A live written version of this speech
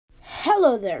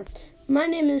Hello there, my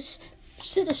name is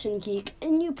Citizen Geek,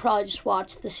 and you probably just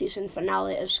watched the season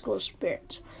finale of School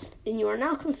Spirits, and you are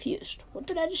now confused. What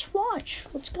did I just watch?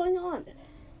 What's going on?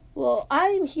 Well, I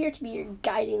am here to be your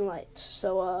guiding light,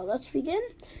 so let's begin.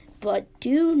 But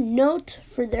do note,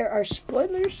 for there are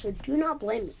spoilers, so do not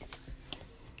blame me.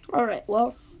 Alright,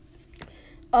 well,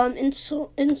 in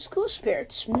School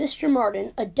Spirits, Mr.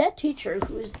 Martin, a dead teacher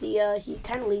who is he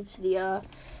kind of leads the,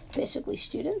 basically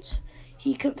students,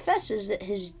 he confesses that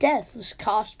his death was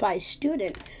caused by a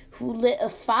student who lit a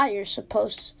fire.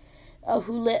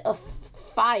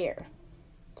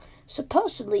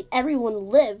 Supposedly, everyone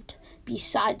lived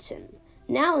besides him.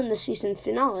 Now, in the season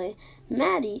finale,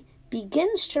 Maddie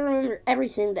begins to remember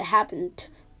everything that happened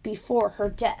before her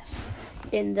death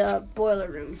in the boiler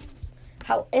room.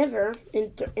 However,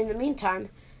 in the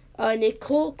meantime,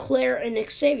 Nicole, Claire, and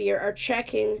Xavier are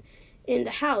checking in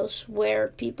the house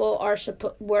where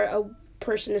where a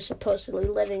person is supposedly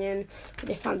living in.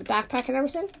 They found the backpack and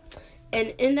everything.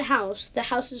 And in the house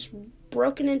is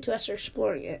broken into as they're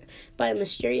exploring it by a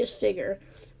mysterious figure,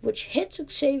 which hits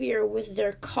Xavier with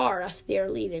their car as they are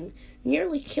leaving,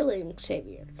 nearly killing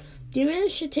Xavier. They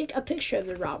manage to take a picture of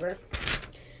the robber,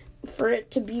 for it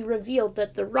to be revealed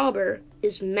that the robber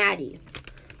is Maddie.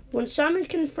 When Simon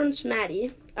confronts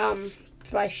Maddie,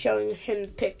 by showing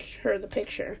him the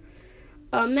picture,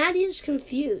 Maddie is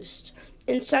confused,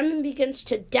 and Simon begins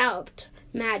to doubt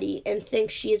Maddie and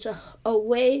thinks she is a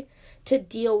way to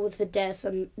deal with the death,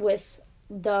 with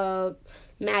the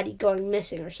Maddie going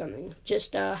missing or something,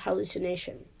 just a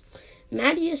hallucination.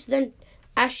 Maddie is then,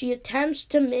 as she attempts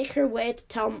to make her way to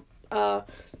tell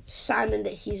Simon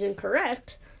that he's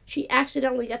incorrect, she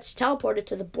accidentally gets teleported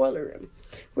to the boiler room,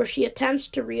 where she attempts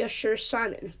to reassure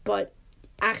Simon, but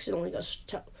accidentally goes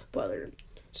to the boiler room.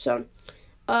 So,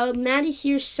 Maddie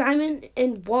hears Simon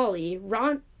and Wally,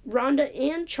 Rhonda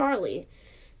and Charlie.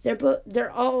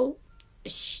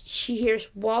 She hears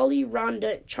Wally,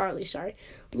 Rhonda, Charlie,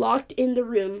 locked in the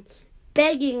room,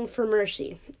 begging for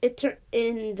mercy.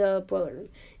 In the boiler room.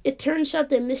 It turns out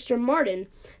that Mr. Martin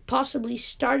possibly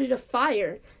started a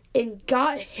fire and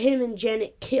got him and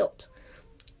Janet killed.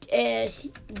 They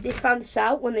found this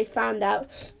out when they found out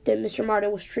that Mr.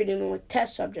 Martin was treating them like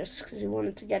test subjects because he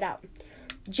wanted to get out.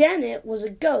 Janet was a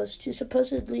ghost who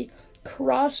supposedly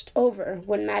crossed over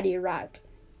when Maddie arrived.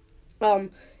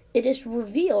 It is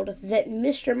revealed that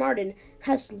Mr. Martin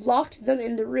has locked them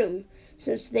in the room,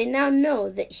 since they now know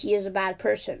that he is a bad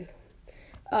person.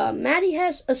 Maddie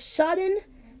has a sudden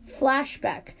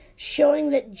flashback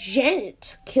showing that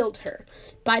Janet killed her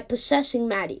by possessing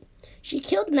Maddie. She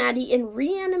killed Maddie and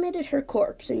reanimated her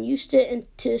corpse and used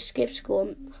it to escape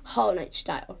school, Hollow Knight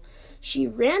style. She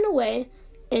ran away,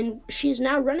 and she's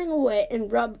now running away and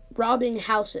robbing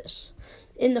houses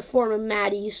in the form of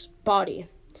Maddie's body.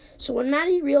 So when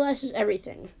Maddie realizes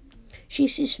everything, she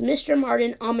sees Mr.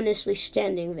 Martin ominously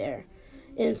standing there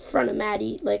in front of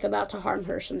Maddie, like about to harm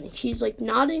her or something. She's like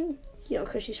nodding,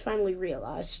 because she's finally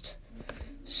realized.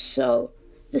 So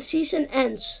the season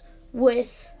ends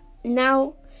with,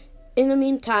 now, in the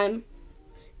meantime,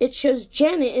 it shows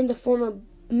Janet in the form of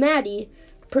Maddie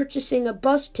purchasing a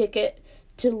bus ticket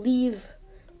to leave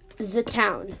the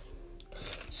town.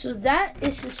 So that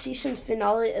is the season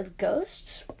finale of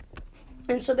Ghosts.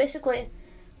 And so basically,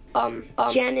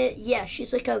 Janet,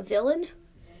 she's like a villain.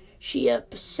 She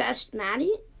possessed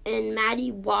Maddie, and Maddie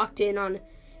walked in on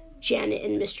Janet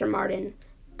and Mr. Martin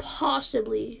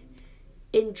possibly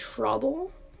in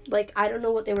trouble. Like, I don't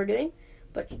know what they were doing,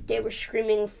 but they were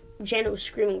screaming, Janet was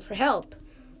screaming for help,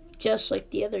 just like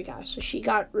the other guy. So she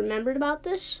got remembered about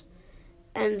this,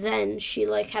 and then she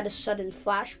had a sudden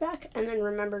flashback, and then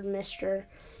remembered Mr.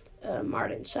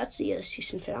 Martin. So that's the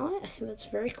season finale. I think that's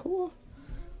very cool.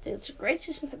 I think it's a great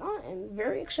season finale. I'm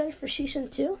very excited for season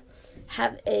 2.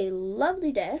 Have a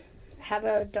lovely day.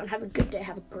 Don't have a good day.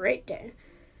 Have a great day.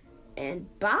 And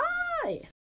bye.